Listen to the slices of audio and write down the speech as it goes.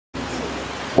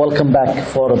Welcome back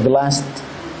for the last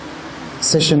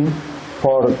session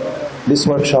for this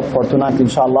workshop for tonight,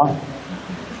 inshallah.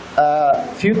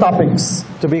 Few topics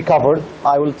to be covered.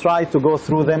 I will try to go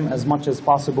through them as much as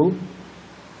possible.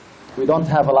 We don't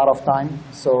have a lot of time,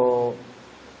 so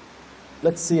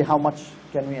let's see how much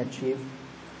can we achieve.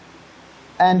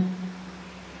 And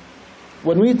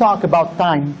when we talk about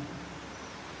time,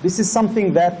 this is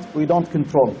something that we don't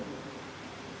control.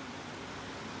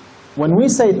 When we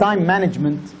say time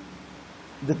management,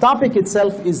 the topic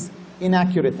itself is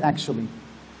inaccurate actually,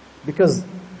 because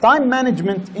time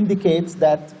management indicates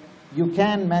that you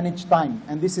can manage time,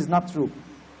 and this is not true.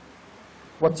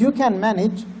 What you can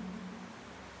manage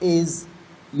is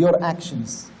your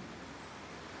actions,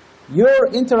 your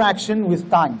interaction with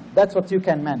time. That's what you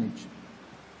can manage.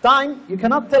 Time, you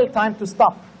cannot tell time to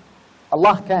stop.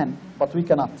 Allah can, but we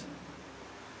cannot.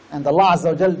 And Allah Azza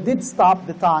wa Jal did stop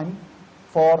the time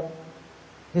for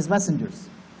His messengers,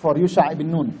 for Yusha ibn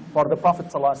Nun, for the Prophet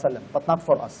ﷺ, but not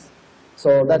for us.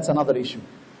 So that's another issue.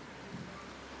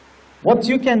 What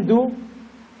you can do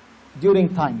during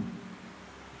time.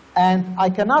 And I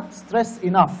cannot stress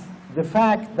enough the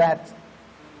fact that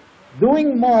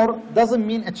doing more doesn't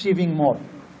mean achieving more.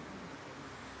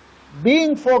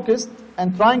 Being focused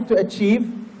and trying to achieve,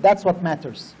 that's what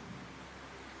matters.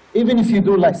 Even if you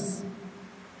do less.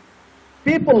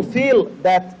 People feel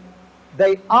that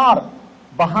they are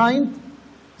behind,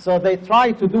 so they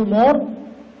try to do more,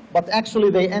 but actually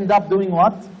they end up doing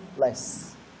what?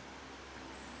 Less.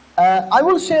 I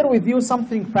will share with you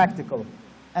something practical,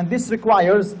 and this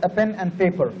requires a pen and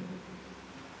paper.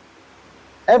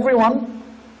 Everyone,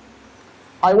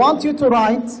 I want you to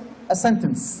write a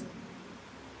sentence.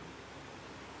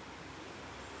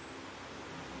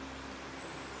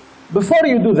 Before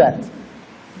you do that,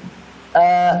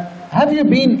 have you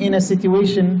been in a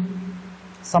situation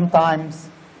sometimes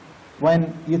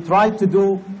when you try to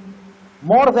do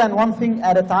more than one thing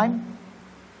at a time?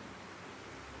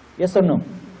 Yes or no?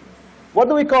 What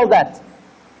do we call that?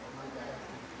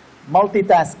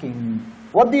 Multitasking.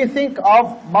 What do you think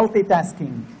of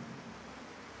multitasking?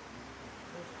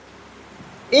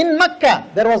 In Mecca,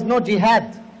 there was no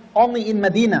jihad, only in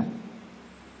Medina.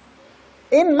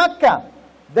 In Mecca,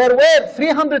 there were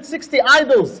 360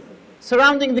 idols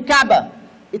surrounding the Kaaba.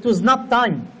 It was not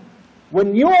time.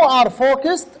 When you are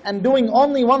focused and doing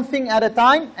only one thing at a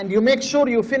time, and you make sure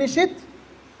you finish it,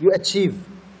 you achieve.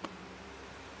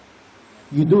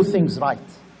 You do things right.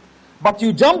 But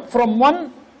you jump from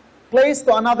one place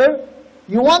to another,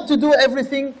 you want to do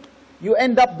everything, you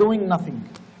end up doing nothing.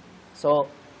 So,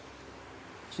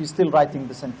 she's still writing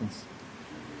the sentence.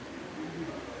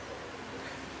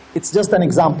 It's just an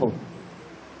example.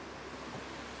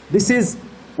 This is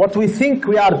what we think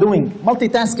we are doing.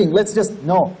 Multitasking, let's just,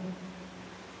 no.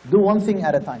 Do one thing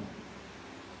at a time.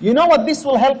 You know what this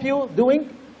will help you doing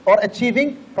or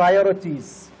achieving?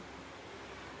 Priorities.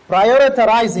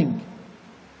 Prioritizing.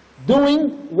 Doing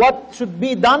what should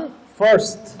be done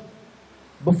first,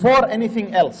 before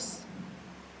anything else.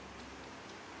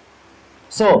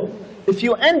 So, if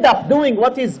you end up doing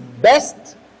what is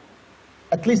best,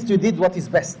 at least you did what is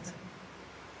best.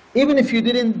 Even if you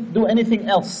didn't do anything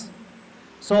else.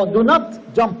 So do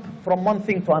not jump from one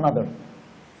thing to another.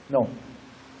 No.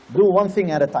 Do one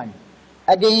thing at a time.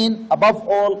 Again, above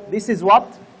all, this is what?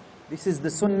 This is the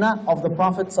sunnah of the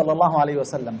Prophet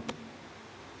ﷺ.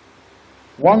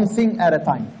 One thing at a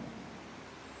time.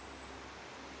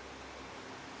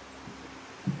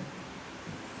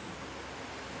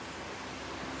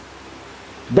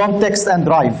 Don't text and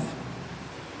drive.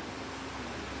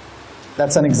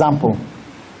 That's an example.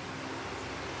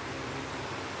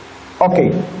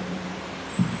 Okay.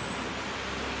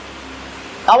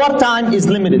 Our time is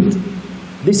limited.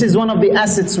 This is one of the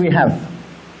assets we have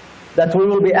that we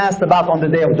will be asked about on the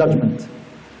Day of Judgment.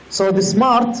 So the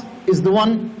smart is the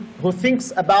one who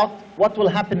thinks about what will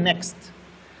happen next.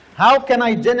 How can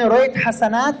I generate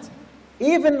hasanat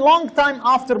even long time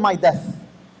after my death?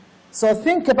 So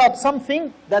think about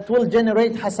something that will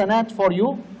generate hasanat for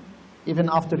you even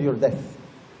after your death.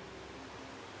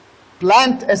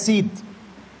 Plant a seed.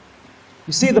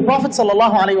 You see, the Prophet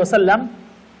ﷺ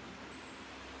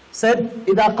said,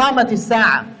 إِذَا قَامَتِ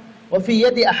السَّاعَةِ وَفِي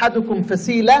يَدِ أَحَدُكُمْ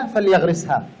فَسِيلَةً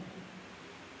فَلْيَغْرِسْهَا.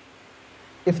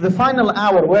 If the final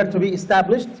hour were to be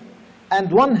established,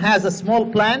 and one has a small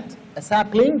plant, a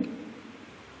sapling,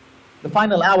 the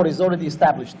final hour is already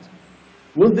established.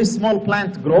 Will this small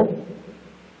plant grow?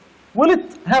 Will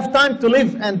it have time to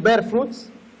live and bear fruits?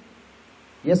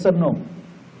 Yes or no?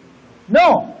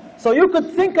 No. So you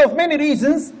could think of many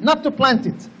reasons not to plant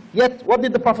it. Yet, what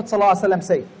did the Prophet ﷺ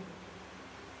say?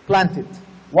 Plant it.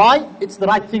 Why? It's the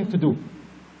right thing to do.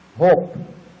 hope.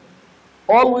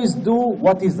 Always do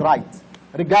what is right,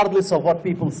 regardless of what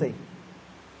people say.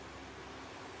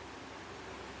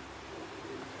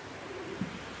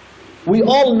 We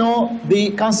all know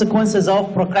the consequences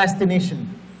of procrastination.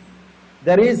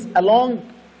 There is a long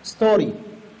story,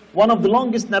 one of the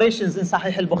longest narrations in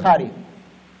Sahih al-Bukhari,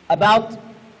 about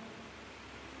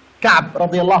Ka'b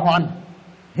radiallahu anhu.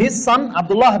 His son,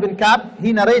 Abdullah ibn Ka'b,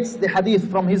 he narrates the hadith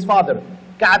from his father,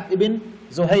 Ka'b ibn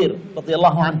Zuhair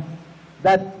radiallahu anhu,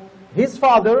 that his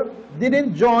father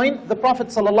didn't join the Prophet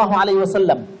sallallahu alaihi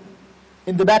wasallam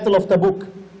in the Battle of Tabuk,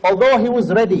 although he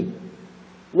was ready.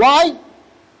 Why?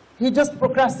 He just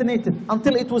procrastinated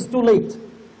until it was too late.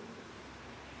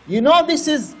 You know, this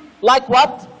is like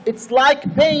what? It's like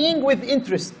paying with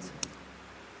interest.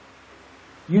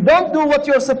 You don't do what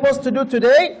you're supposed to do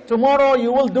today, tomorrow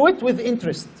you will do it with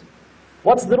interest.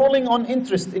 What's the ruling on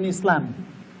interest in Islam?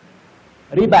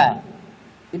 Riba.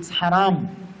 It's haram.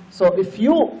 So if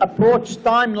you approach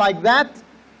time like that,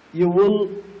 you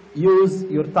will use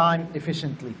your time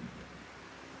efficiently.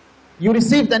 You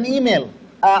received an email.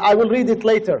 I will read it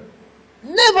later.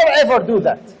 Never ever do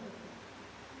that.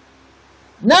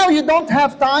 Now you don't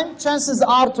have time. Chances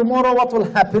are tomorrow what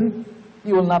will happen?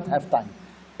 You will not have time.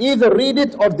 Either read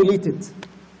it or delete it.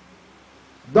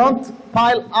 Don't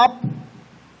pile up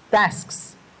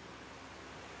tasks.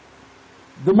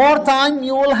 The more time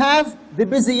you will have, the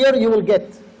busier you will get.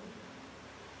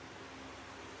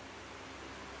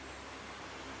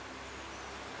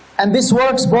 And this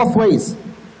works both ways,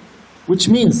 which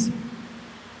means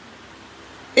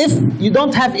if you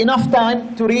don't have enough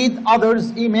time to read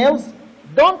others' emails,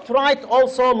 don't write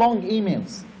also long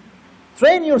emails.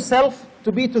 Train yourself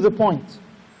to be to the point.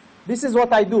 This is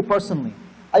what I do personally.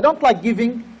 I don't like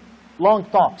giving long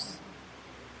talks,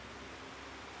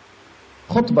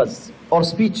 khutbas or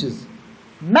speeches.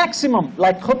 Maximum,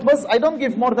 like khutbas, I don't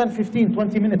give more than 15,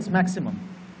 20 minutes maximum.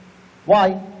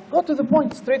 Why? Go to the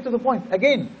point, straight to the point.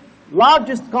 Again,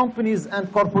 largest companies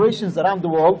and corporations around the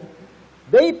world,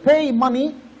 they pay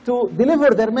money to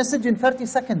deliver their message in 30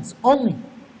 seconds only.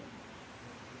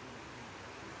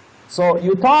 So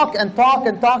you talk and talk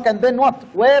and talk, and then what?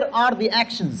 Where are the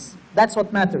actions? That's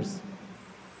what matters.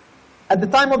 At the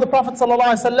time of the Prophet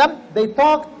ﷺ, they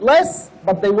talked less,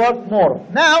 but they worked more.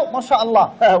 Now,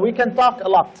 mashallah, we can talk a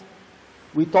lot.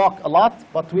 We talk a lot,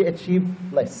 but we achieve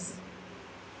less.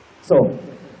 So,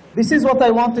 this is what I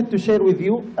wanted to share with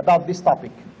you about this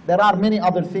topic. There are many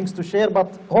other things to share,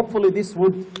 but hopefully this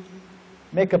would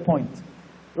make a point.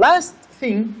 Last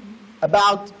thing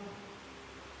about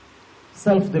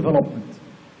self-development.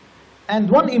 And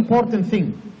one important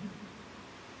thing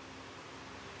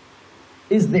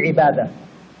is the ibadah.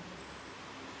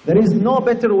 There is no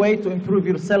better way to improve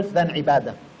yourself than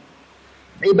ibadah.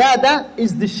 Ibadah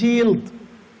is the shield.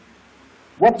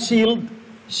 What shield?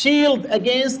 Shield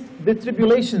against the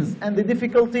tribulations and the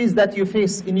difficulties that you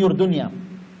face in your dunya.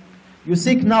 You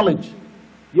seek knowledge,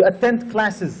 you attend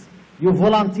classes, you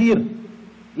volunteer,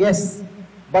 yes,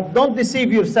 but don't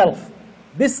deceive yourself.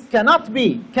 This can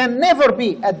never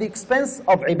be at the expense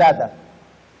of ibadah.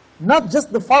 Not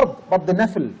just the fard, but the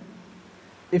nafil.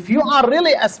 If you are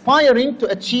really aspiring to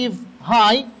achieve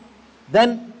high,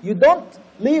 then you don't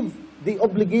leave the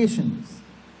obligations.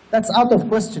 That's out of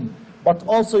question. But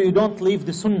also you don't leave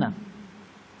the sunnah.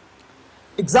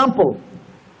 Example,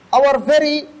 our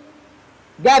very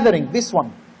gathering, this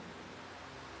one.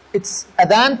 It's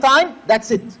adhan time,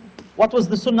 that's it. What was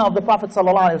the sunnah of the Prophet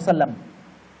ﷺ?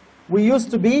 We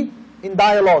used to be in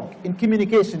dialogue, in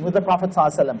communication with the Prophet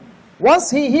ﷺ.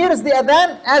 Once he hears the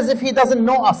adhan, as if he doesn't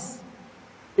know us.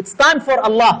 It's time for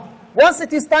Allah. Once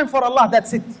it is time for Allah,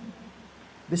 that's it.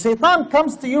 The shaitan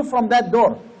comes to you from that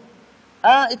door.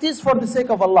 It is for the sake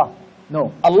of Allah.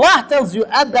 No, Allah tells you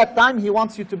at that time He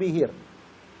wants you to be here.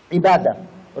 Ibadah,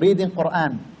 reading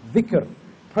Qur'an, dhikr,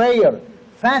 prayer,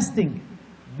 fasting.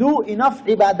 Do enough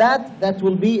ibadat that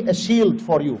will be a shield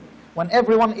for you. When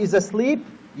everyone is asleep,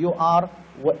 you are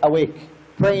awake,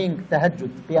 praying tahajjud,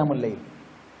 qiyamul layl.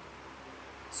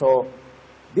 So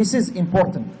this is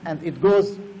important, and it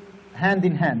goes hand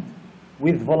in hand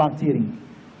with volunteering.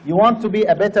 You want to be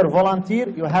a better volunteer,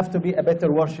 you have to be a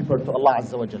better worshipper to Allah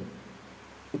Azza wa Jal.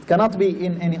 It cannot be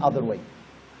in any other way.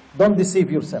 Don't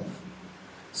deceive yourself.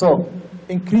 So,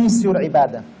 increase your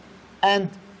ibadah. And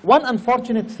one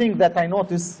unfortunate thing that I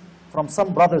notice from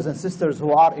some brothers and sisters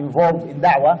who are involved in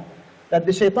da'wah, that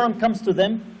the shaitan comes to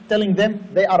them, telling them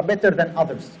they are better than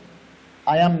others.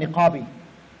 I am niqabi.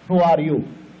 Who are you?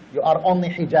 You are only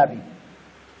hijabi.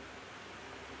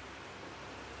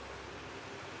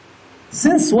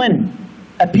 Since when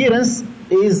appearance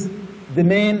is the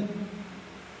main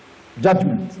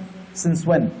judgment? Since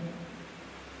when?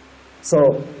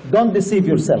 So don't deceive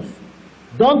yourself.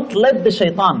 Don't let the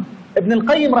shaitan. Ibn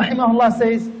al-Qayyim rahimahullah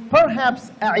says,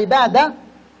 perhaps a ibadah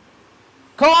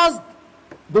caused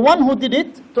the one who did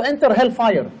it to enter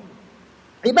hellfire.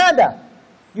 Ibadah.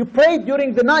 You prayed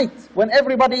during the night when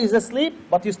everybody is asleep,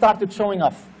 but you started showing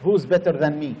off. Who's better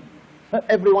than me?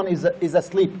 Everyone is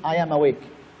asleep, I am awake.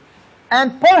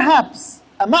 And perhaps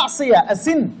a ma'siyah, a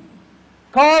sin,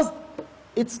 caused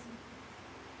the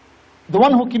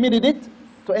one who committed it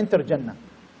to enter Jannah,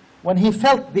 when he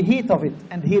felt the heat of it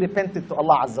and he repented to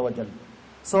Allah Azza wa Jal.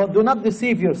 So do not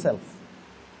deceive yourself.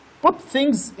 Put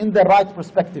things in the right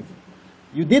perspective.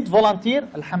 You did volunteer,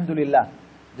 alhamdulillah,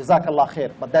 jazakallah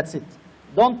khair, but that's it.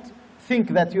 Don't think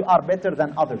that you are better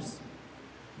than others.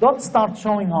 Don't start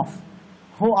showing off.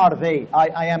 Who are they?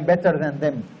 I am better than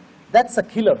them. That's a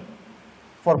killer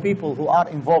for people who are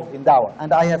involved in da'wah.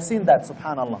 And I have seen that,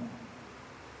 subhanallah.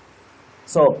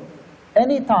 So,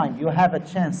 anytime you have a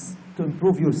chance to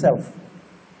improve yourself,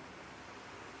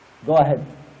 go ahead.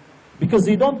 Because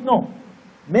you don't know.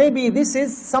 Maybe this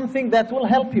is something that will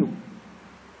help you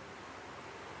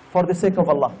for the sake of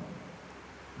Allah.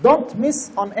 Don't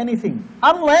miss on anything,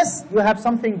 unless you have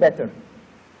something better.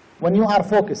 When you are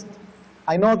focused.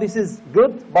 I know this is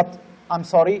good, but I'm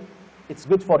sorry, it's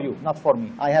good for you, not for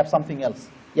me. I have something else.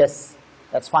 Yes,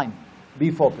 that's fine.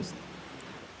 Be focused.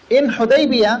 In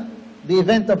Hudaybiyah, the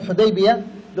event of Hudaybiyah,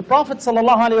 the Prophet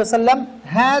ﷺ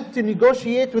had to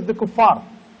negotiate with the kuffar.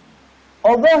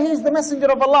 Although he is the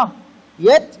messenger of Allah,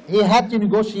 yet he had to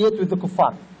negotiate with the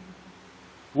kuffar.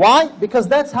 Why? Because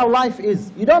that's how life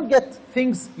is. You don't get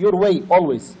things your way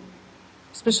always.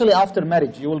 Especially after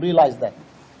marriage, you will realize that.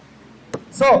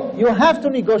 So, you have to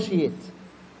negotiate.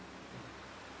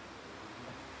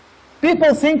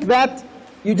 People think that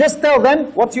you just tell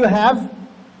them what you have,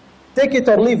 take it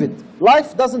or leave it.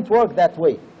 Life doesn't work that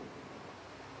way.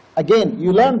 Again,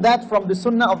 you learn that from the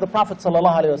sunnah of the Prophet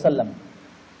ﷺ.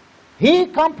 He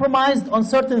compromised on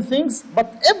certain things,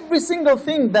 but every single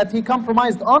thing that he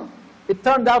compromised on, it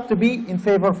turned out to be in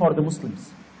favor for the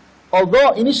Muslims.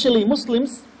 Although initially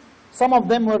Muslims, some of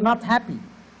them were not happy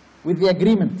with the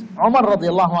agreement. Umar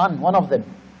radiallahu anh, one of them.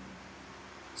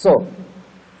 So,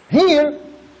 here,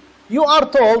 you are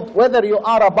told, whether you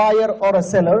are a buyer or a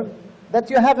seller, that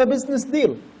you have a business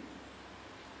deal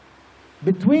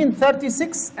between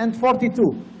 36 and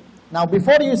 42. Now,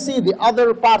 before you see the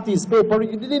other party's paper,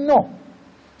 you didn't know.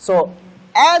 So,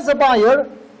 as a buyer,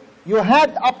 you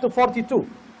had up to 42.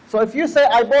 So, if you say,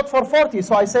 I bought for 40,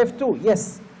 so I saved 2,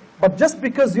 yes. But just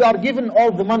because you are given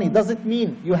all the money, does it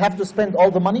mean you have to spend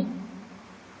all the money?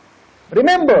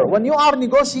 Remember, when you are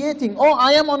negotiating, oh,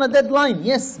 I am on a deadline.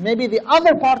 Yes, maybe the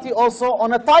other party also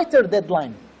on a tighter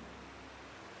deadline.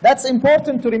 That's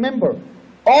important to remember.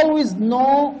 Always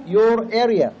know your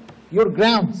area, your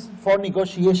grounds for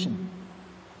negotiation.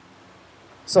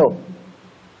 So,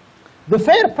 the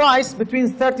fair price between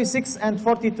 36 and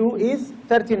 42 is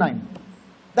 39.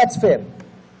 That's fair.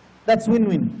 That's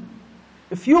win-win.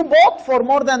 If you bought for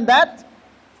more than that,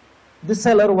 the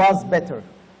seller was better.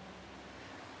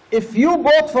 If you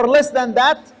bought for less than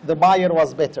that, the buyer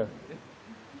was better.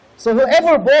 So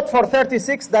whoever bought for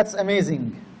 36, that's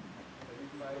amazing.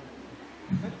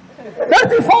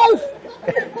 35!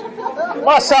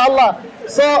 MashaAllah.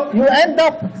 So you end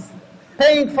up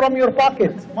paying from your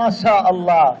pocket.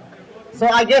 MashaAllah. So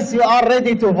I guess you are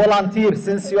ready to volunteer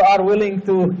since you are willing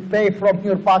to pay from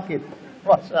your pocket.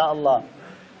 MashaAllah.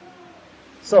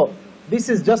 So this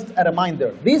is just a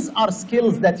reminder. These are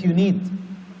skills that you need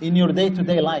in your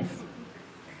day-to-day life,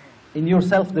 in your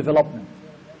self-development.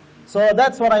 So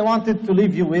that's what I wanted to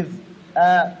leave you with.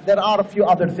 There are a few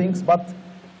other things, but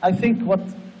I think what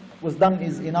was done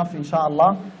is enough,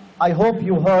 inshallah. I hope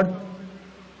you heard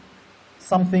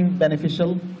something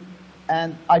beneficial,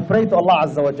 and I pray to Allah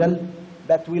Azza wa Jal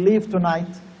that we leave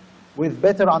tonight with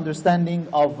better understanding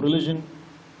of religion,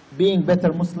 being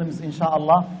better Muslims,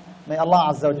 inshallah. May Allah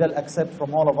Azza wa Jal accept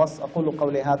from all of us. أقول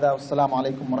قولي هذا والسلام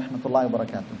عليكم ورحمة الله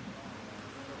وبركاته.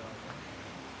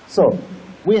 So,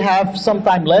 we have some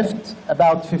time left,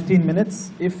 about 15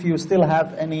 minutes, if you still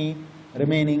have any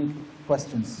remaining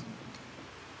questions.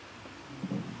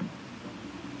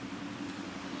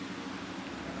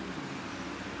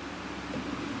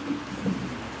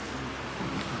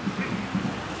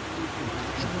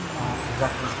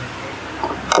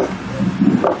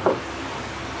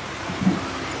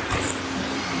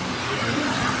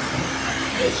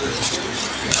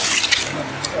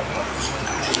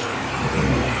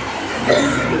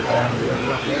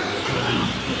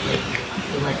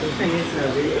 My question is,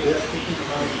 we are speaking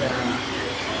about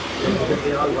that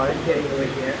we are all volunteering over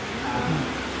here.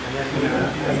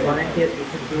 as volunteers we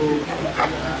should do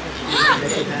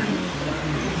better than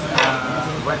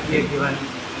what we are given.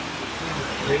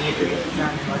 We need to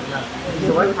understand whatnot.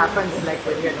 So what happens like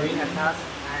when we are doing a task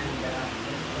and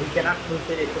we cannot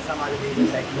fulfill it for some other reason,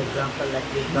 like for example, like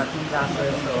we've got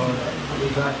classes or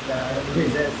we've got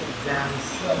quizzes, exams,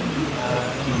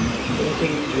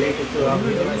 anything related to our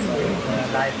university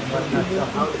life and whatnot. So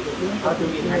how do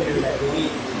we handle that? Do we,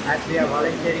 as we are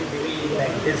volunteering, do we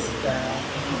like just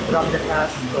drop the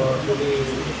task, or do we,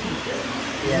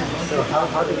 yeah, so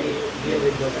how do we deal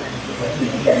with those kinds of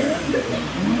situations?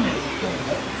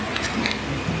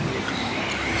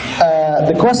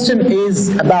 The question is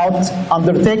about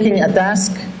undertaking a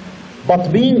task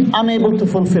but being unable to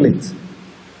fulfill it.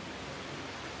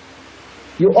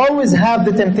 You always have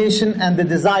the temptation and the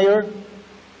desire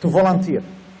to volunteer.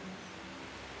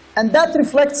 And that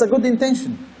reflects a good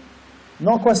intention,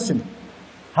 no question.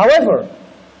 However,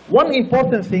 one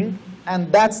important thing,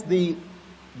 and that's the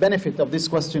benefit of this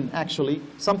question actually,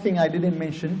 something I didn't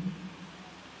mention,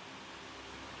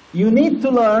 you need to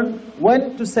learn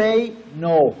when to say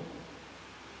no.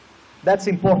 That's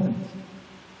important.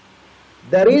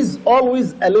 There is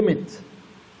always a limit.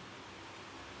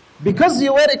 Because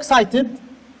you were excited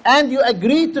and you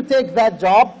agreed to take that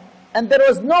job and there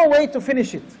was no way to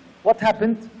finish it, what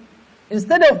happened?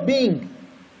 Instead of being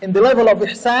in the level of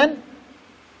ihsan,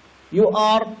 you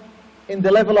are in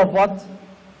the level of what?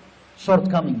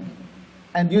 Shortcoming.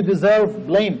 And you deserve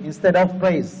blame instead of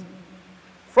praise.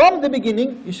 From the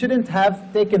beginning, you shouldn't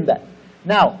have taken that.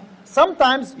 Now,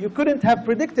 sometimes you couldn't have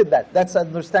predicted that. That's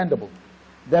understandable.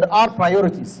 There are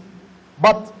priorities.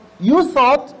 But you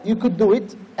thought you could do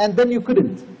it, and then you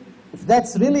couldn't. If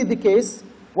that's really the case,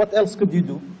 what else could you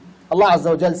do? Allah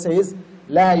Azza wa Jal says,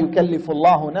 لا يكلف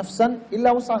الله نفسا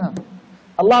إلا وسعها.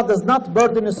 Allah does not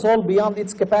burden a soul beyond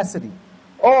its capacity.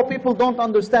 Oh, people don't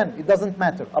understand. It doesn't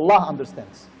matter. Allah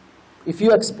understands. If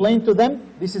you explain to them,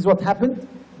 this is what happened,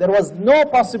 there was no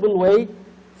possible way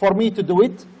for me to do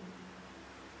it.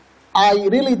 I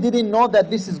really didn't know that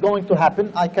this is going to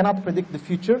happen. I cannot predict the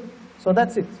future. So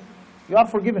that's it. You are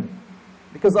forgiven.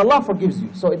 Because Allah forgives you.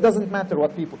 So it doesn't matter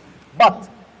what people. But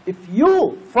if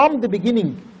you, from the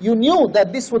beginning, you knew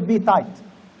that this would be tight,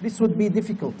 this would be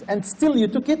difficult, and still you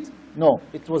took it, no,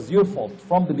 it was your fault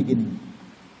from the beginning.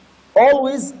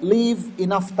 Always leave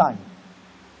enough time.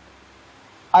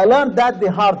 I learned that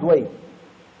the hard way.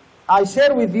 I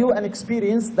share with you an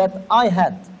experience that I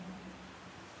had.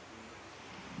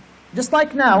 Just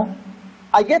like now,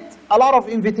 I get a lot of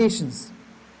invitations.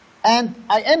 And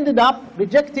I ended up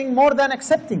rejecting more than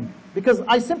accepting. Because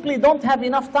I simply don't have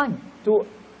enough time to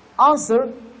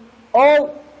answer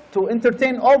all, to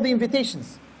entertain all the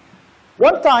invitations.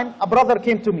 One time, a brother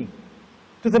came to me,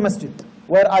 to the masjid,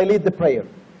 where I lead the prayer.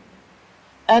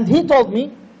 And he told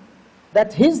me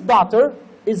that his daughter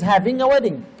is having a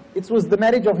wedding. It was the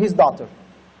marriage of his daughter.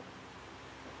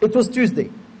 It was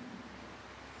Tuesday.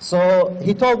 So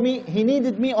he told me he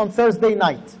needed me on Thursday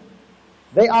night.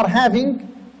 They are having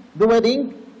the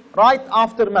wedding right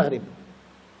after Maghrib.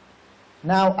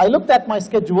 Now, I looked at my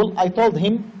schedule. I told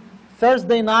him,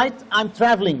 Thursday night, I'm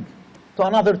traveling to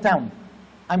another town.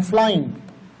 I'm flying.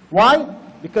 Why?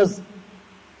 Because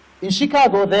in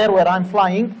Chicago, there where I'm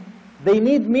flying, they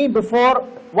need me before,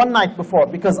 one night before,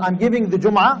 because I'm giving the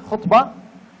Jum'ah, khutbah,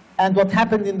 and what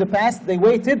happened in the past, they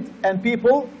waited and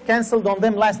people canceled on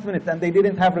them last minute and they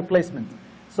didn't have replacement.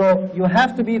 So you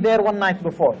have to be there one night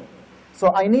before.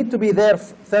 So I need to be there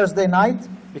Thursday night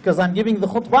because I'm giving the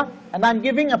khutbah and I'm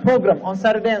giving a program on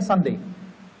Saturday and Sunday.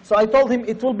 So I told him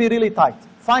it will be really tight.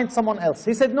 Find someone else.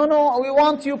 He said, no, we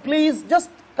want you, please,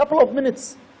 just a couple of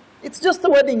minutes. It's just a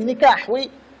wedding, nikah.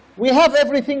 We have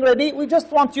everything ready. We just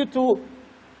want you to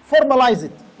formalize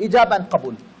it. Ijab and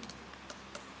qabul.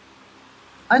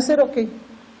 I said, okay.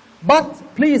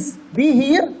 But please be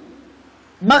here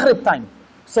Maghrib time.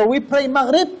 So we pray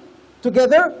Maghrib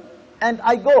together and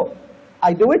I go.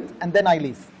 I do it and then I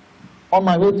leave on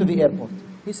my way to the airport.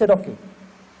 He said, okay.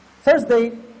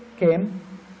 Thursday came,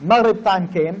 Maghrib time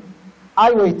came,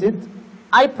 I waited,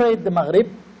 I prayed the Maghrib,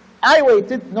 I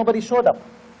waited, nobody showed up.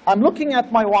 I'm looking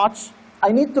at my watch,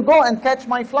 I need to go and catch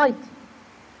my flight.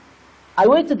 I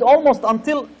waited almost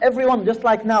until everyone, just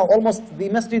like now, almost the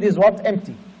masjid is what?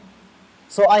 Empty.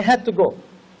 So I had to go.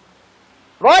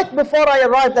 Right before I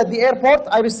arrived at the airport,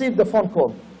 I received the phone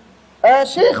call.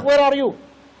 Sheikh, where are you?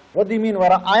 What do you mean,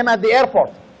 I'm at the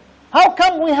airport. How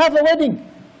come we have a wedding?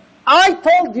 I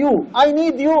told you, I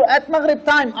need you at Maghrib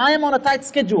time. I am on a tight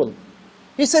schedule.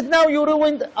 He said, now you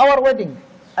ruined our wedding.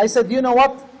 I said, you know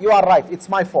what? You are right. It's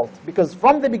my fault. Because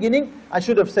from the beginning, I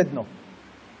should have said no.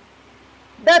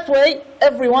 That way,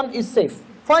 everyone is safe.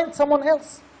 find someone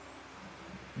else.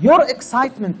 Your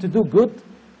excitement to do good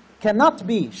cannot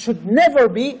be, should never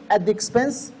be at the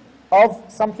expense of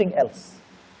something else.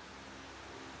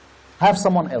 Have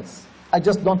someone else. I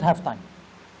just don't have time.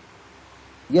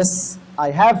 Yes,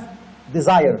 I have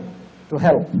desire to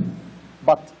help,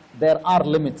 but there are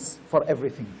limits for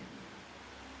everything.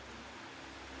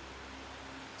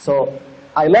 So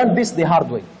I learned this the hard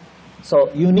way.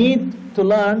 So you need to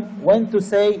learn when to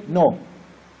say no.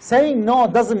 Saying no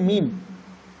doesn't mean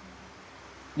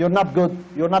you're not good,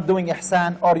 you're not doing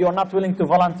ihsan, or you're not willing to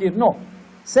volunteer. No.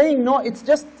 Saying no, it's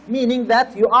just meaning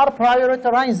that you are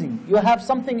prioritizing. You have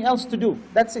something else to do.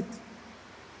 That's it.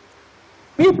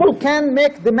 People can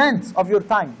make demands of your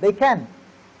time. They can.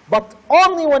 But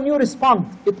only when you respond,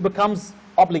 it becomes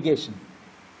obligation.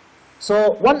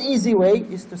 So one easy way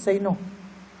is to say no.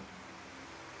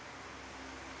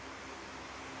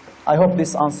 I hope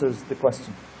this answers the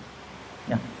question.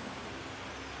 Yeah.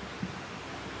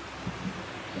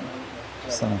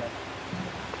 So,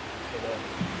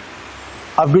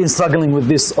 I've been struggling with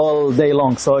this all day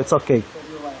long, so it's okay.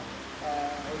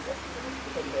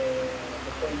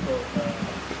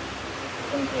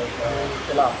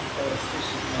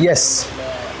 Yes.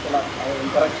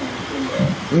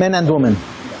 Men and women.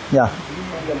 Yeah.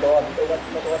 When people leave the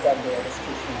Islamic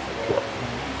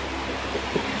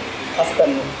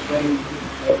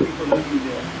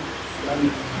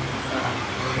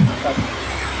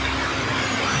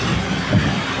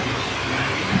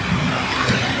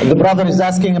The brother is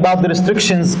asking about the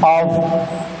restrictions of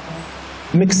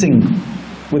mixing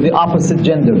with the opposite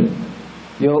gender.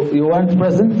 You weren't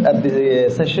present at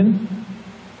the session,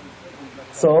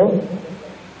 so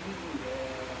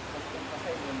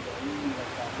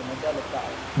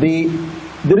the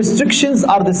restrictions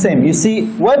are the same. You see,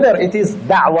 whether it is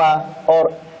da'wah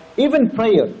or even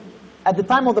prayer, at the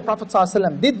time of the Prophet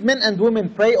ﷺ, did men and women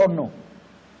pray or no?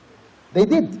 They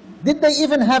did. Did they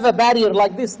even have a barrier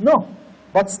like this? No.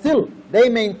 But still, they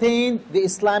maintained the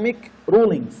Islamic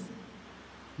rulings.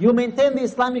 You maintain the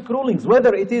Islamic rulings,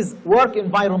 whether it is work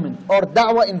environment or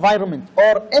da'wah environment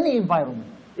or any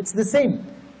environment. It's the same.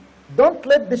 Don't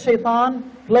let the shaitan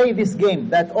play this game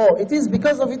that, oh, it is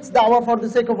because of its da'wah for the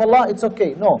sake of Allah, it's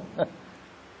okay. No.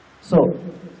 So,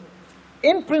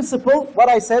 in principle, what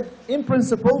I said, in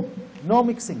principle, no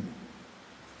mixing.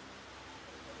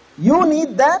 You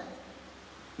need that,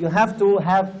 you have to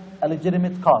have a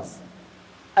legitimate cause.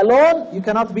 Alone, you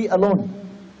cannot be alone.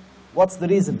 What's the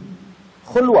reason?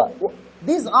 Khulwa.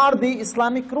 These are the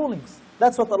Islamic rulings.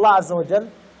 That's what Allah Azza wa Jal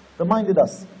reminded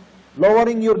us.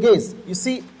 Lowering your gaze. You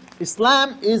see,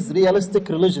 Islam is realistic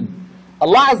religion.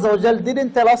 Allah Azza wa Jal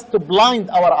didn't tell us to blind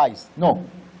our eyes. No.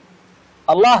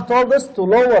 Allah told us to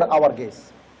lower our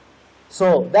gaze.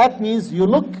 So that means you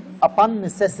look upon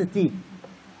necessity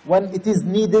when it is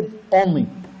needed only.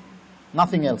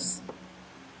 Nothing else.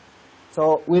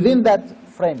 So within that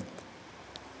frame.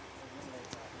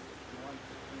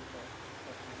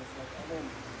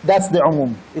 That's the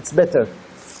umum. It's better.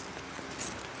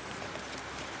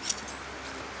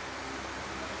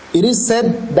 It is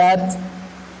said that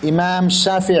Imam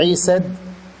Shafi'i said,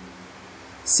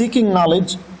 seeking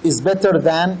knowledge is better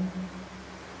than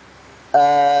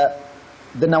the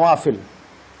nawafil.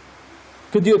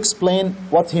 Could you explain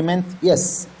what he meant?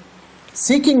 Yes.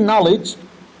 Seeking knowledge,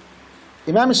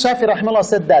 Imam Shafi'i rahimahullah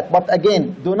said that, but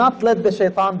again, do not let the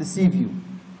shaitan deceive you,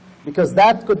 because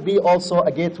that could be also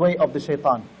a gateway of the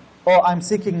shaitan. Oh, I'm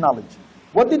seeking knowledge.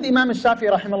 What did Imam Shafi'i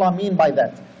rahimahullah mean by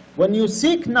that? When you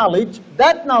seek knowledge,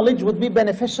 that knowledge would be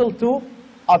beneficial to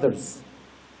others.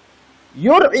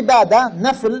 Your ibadah,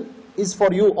 nafil, is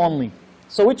for you only.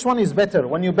 So which one is better?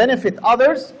 When you benefit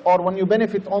others or when you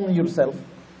benefit only yourself?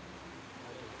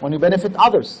 When you benefit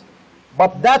others.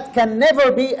 But that can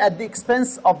never be at the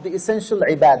expense of the essential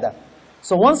ibadah.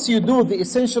 So once you do the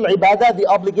essential ibadah, the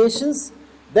obligations,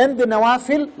 then the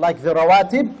nawafil, like the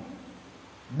rawatib,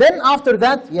 then after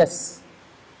that, yes.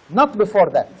 Not before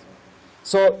that.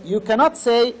 So you cannot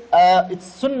say it's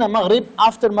Sunnah Maghrib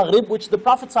after Maghrib, which the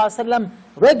Prophet ﷺ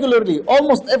regularly,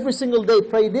 almost every single day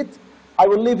prayed it. I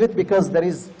will leave it because there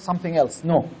is something else.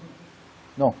 No.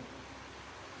 No.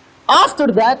 After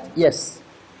that, yes.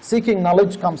 Seeking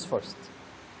knowledge comes first.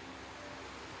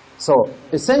 So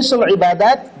essential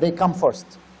ibadat, they come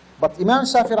first. But Imam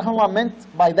Shafi'i rahimahullah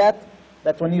meant by that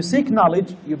when you seek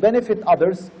knowledge, you benefit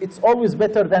others, it's always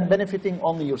better than benefiting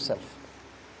only yourself.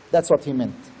 That's what he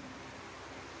meant.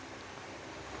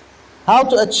 How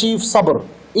to achieve sabr,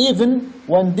 even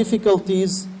when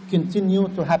difficulties continue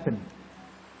to happen.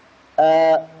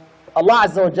 Allah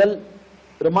Azza wa Jal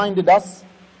reminded us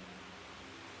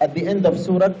at the end of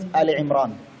Surah Al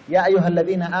Imran. يا أيها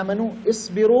الذين آمنوا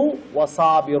اصبروا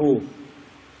وصابروا.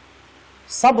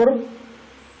 Sabr,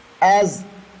 as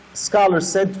scholars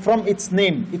said, from its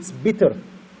name, it's bitter.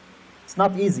 It's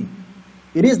not easy.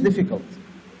 It is difficult.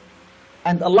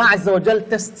 And Allah Azza wa Jal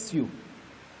tests you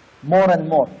more and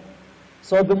more.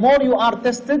 So the more you are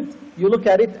tested, you look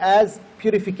at it as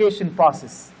purification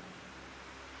process.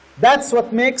 That's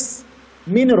what makes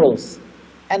minerals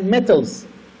and metals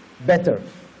better.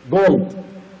 Gold.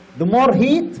 The more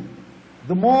heat,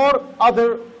 the more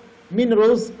other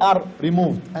minerals are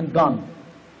removed and gone.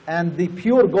 And the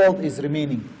pure gold is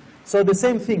remaining. So the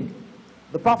same thing.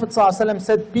 The Prophet ﷺ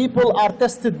said people are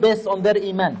tested based on their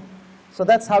iman. So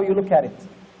that's how you look at it.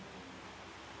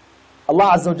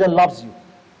 Allah Azza wa Jal loves you.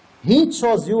 He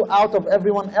chose you out of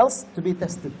everyone else to be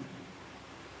tested.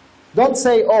 Don't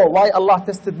say, oh, why Allah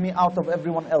tested me out of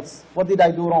everyone else? What did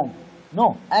I do wrong?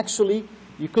 No, actually,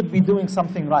 you could be doing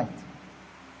something right.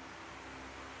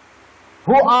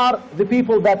 Who are the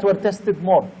people that were tested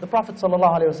more? The Prophet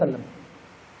ﷺ.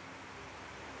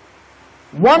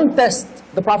 One test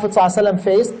the Prophet ﷺ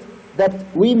faced that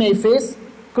we may face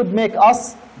could make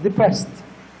us depressed.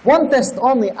 One test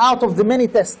only out of the many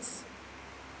tests.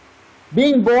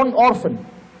 Being born orphan.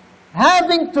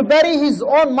 Having to bury his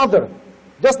own mother.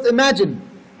 Just imagine,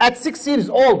 at 6 years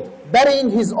old, burying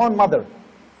his own mother.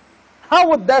 How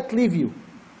would that leave you?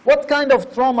 What kind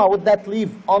of trauma would that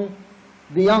leave on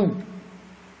the young?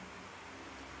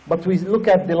 But we look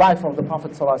at the life of the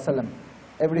Prophet ﷺ.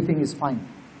 Everything is fine.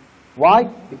 Why?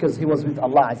 Because he was with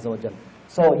Allah Azza wa Jal.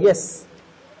 So yes,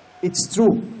 it's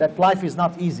true that life is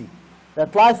not easy.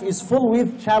 That life is full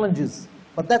with challenges.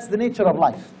 But that's the nature of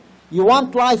life. You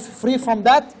want life free from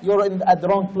that, you're at the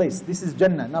wrong place. This is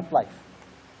Jannah, not life.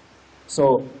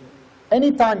 So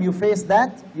anytime you face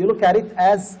that, you look at it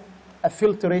as a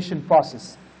filtration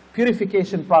process,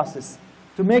 purification process,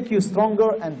 to make you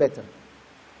stronger and better.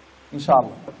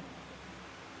 Inshallah.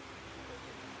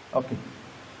 Okay.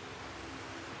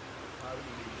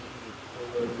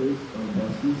 Workers or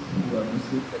bosses who are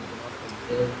Muslims that do not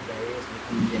observe various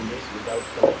Muslim genders without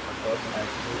thought as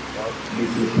to what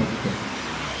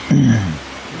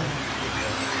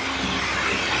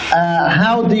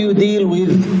How do you deal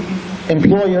with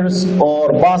employers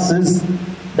or bosses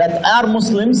that are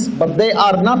Muslims but they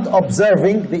are not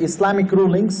observing the Islamic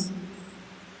rulings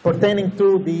pertaining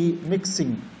to the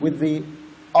mixing with the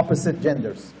opposite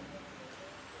genders?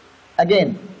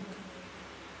 Again,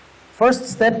 first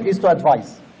step is to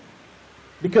advise,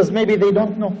 because maybe they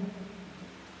don't know.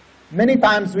 Many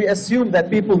times we assume that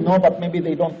people know, but maybe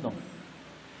they don't know.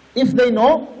 If they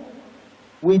know,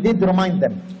 we did remind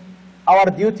them. Our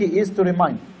duty is to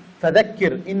remind.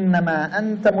 فَذَكِّرْ إِنَّمَا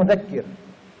أَنْتَ مُذَكِّرْ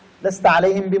لَسْتَ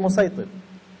عَلَيْهِمْ بِمُسَيْطِرْ.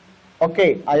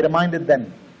 Okay, I reminded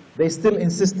them. They still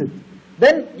insisted.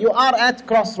 Then you are at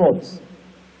crossroads.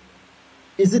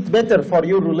 Is it better for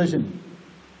your religion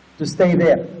to stay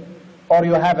there, or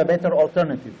you have a better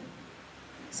alternative?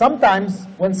 Sometimes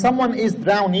when someone is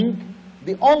drowning,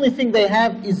 the only thing they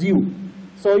have is you.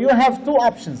 So you have two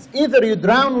options. Either you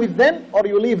drown with them or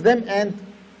you leave them and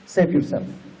save yourself.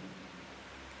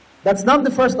 That's not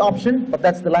the first option, but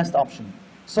that's the last option.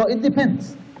 So it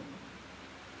depends.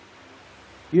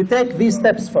 You take these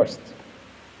steps first.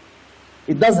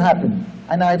 It does happen,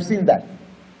 and I've seen that.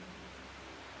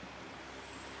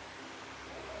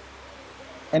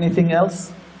 Anything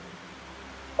else?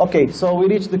 Okay, so we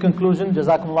reached the conclusion.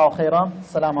 Jazakumullahu khairan.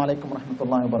 Assalamu alaikum wa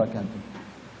rahmatullahi wa barakatuh.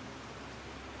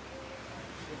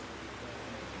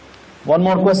 One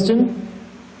more question?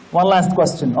 One last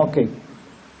question, okay.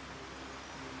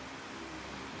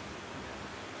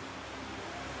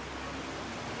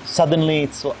 Suddenly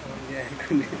it's...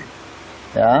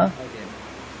 Yeah?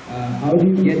 How do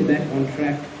you get back on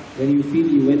track when you feel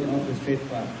you went off the straight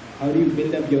path? How do you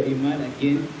build up your iman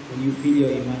again when you feel your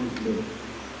iman is low?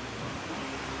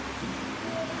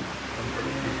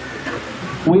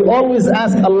 We always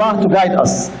ask Allah to guide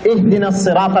us. Ihdina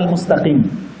as-sirat al-mustaqim.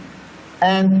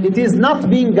 And it is not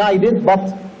being guided,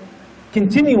 but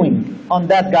continuing on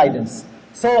that guidance.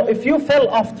 So if you fell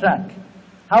off track,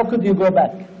 how could you go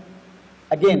back?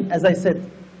 Again, as I said,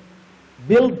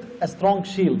 build a strong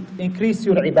shield, increase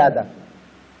your ibadah.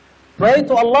 Pray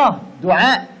to Allah,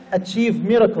 dua, achieve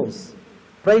miracles.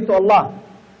 Pray to Allah.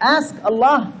 Ask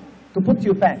Allah to put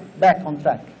you back on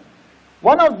track.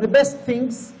 One of the best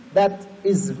things that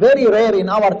is very rare in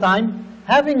our time,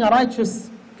 having a righteous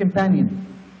companion,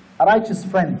 a righteous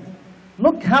friend.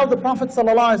 Look how the Prophet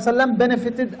ﷺ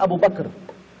benefited Abu Bakr.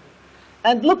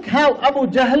 And look how Abu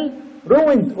Jahl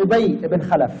ruined Ubay ibn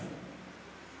Khalaf.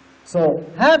 So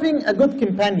having a good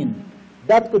companion,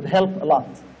 that could help a lot.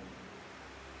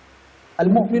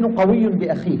 المؤمن قوي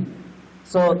بأخيه.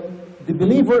 So the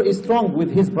believer is strong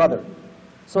with his brother.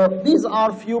 So these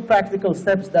are few practical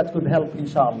steps that could help,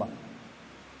 inshallah.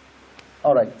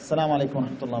 All right. Assalamu alaikum wa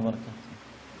rahmatullahi wa barakatuh.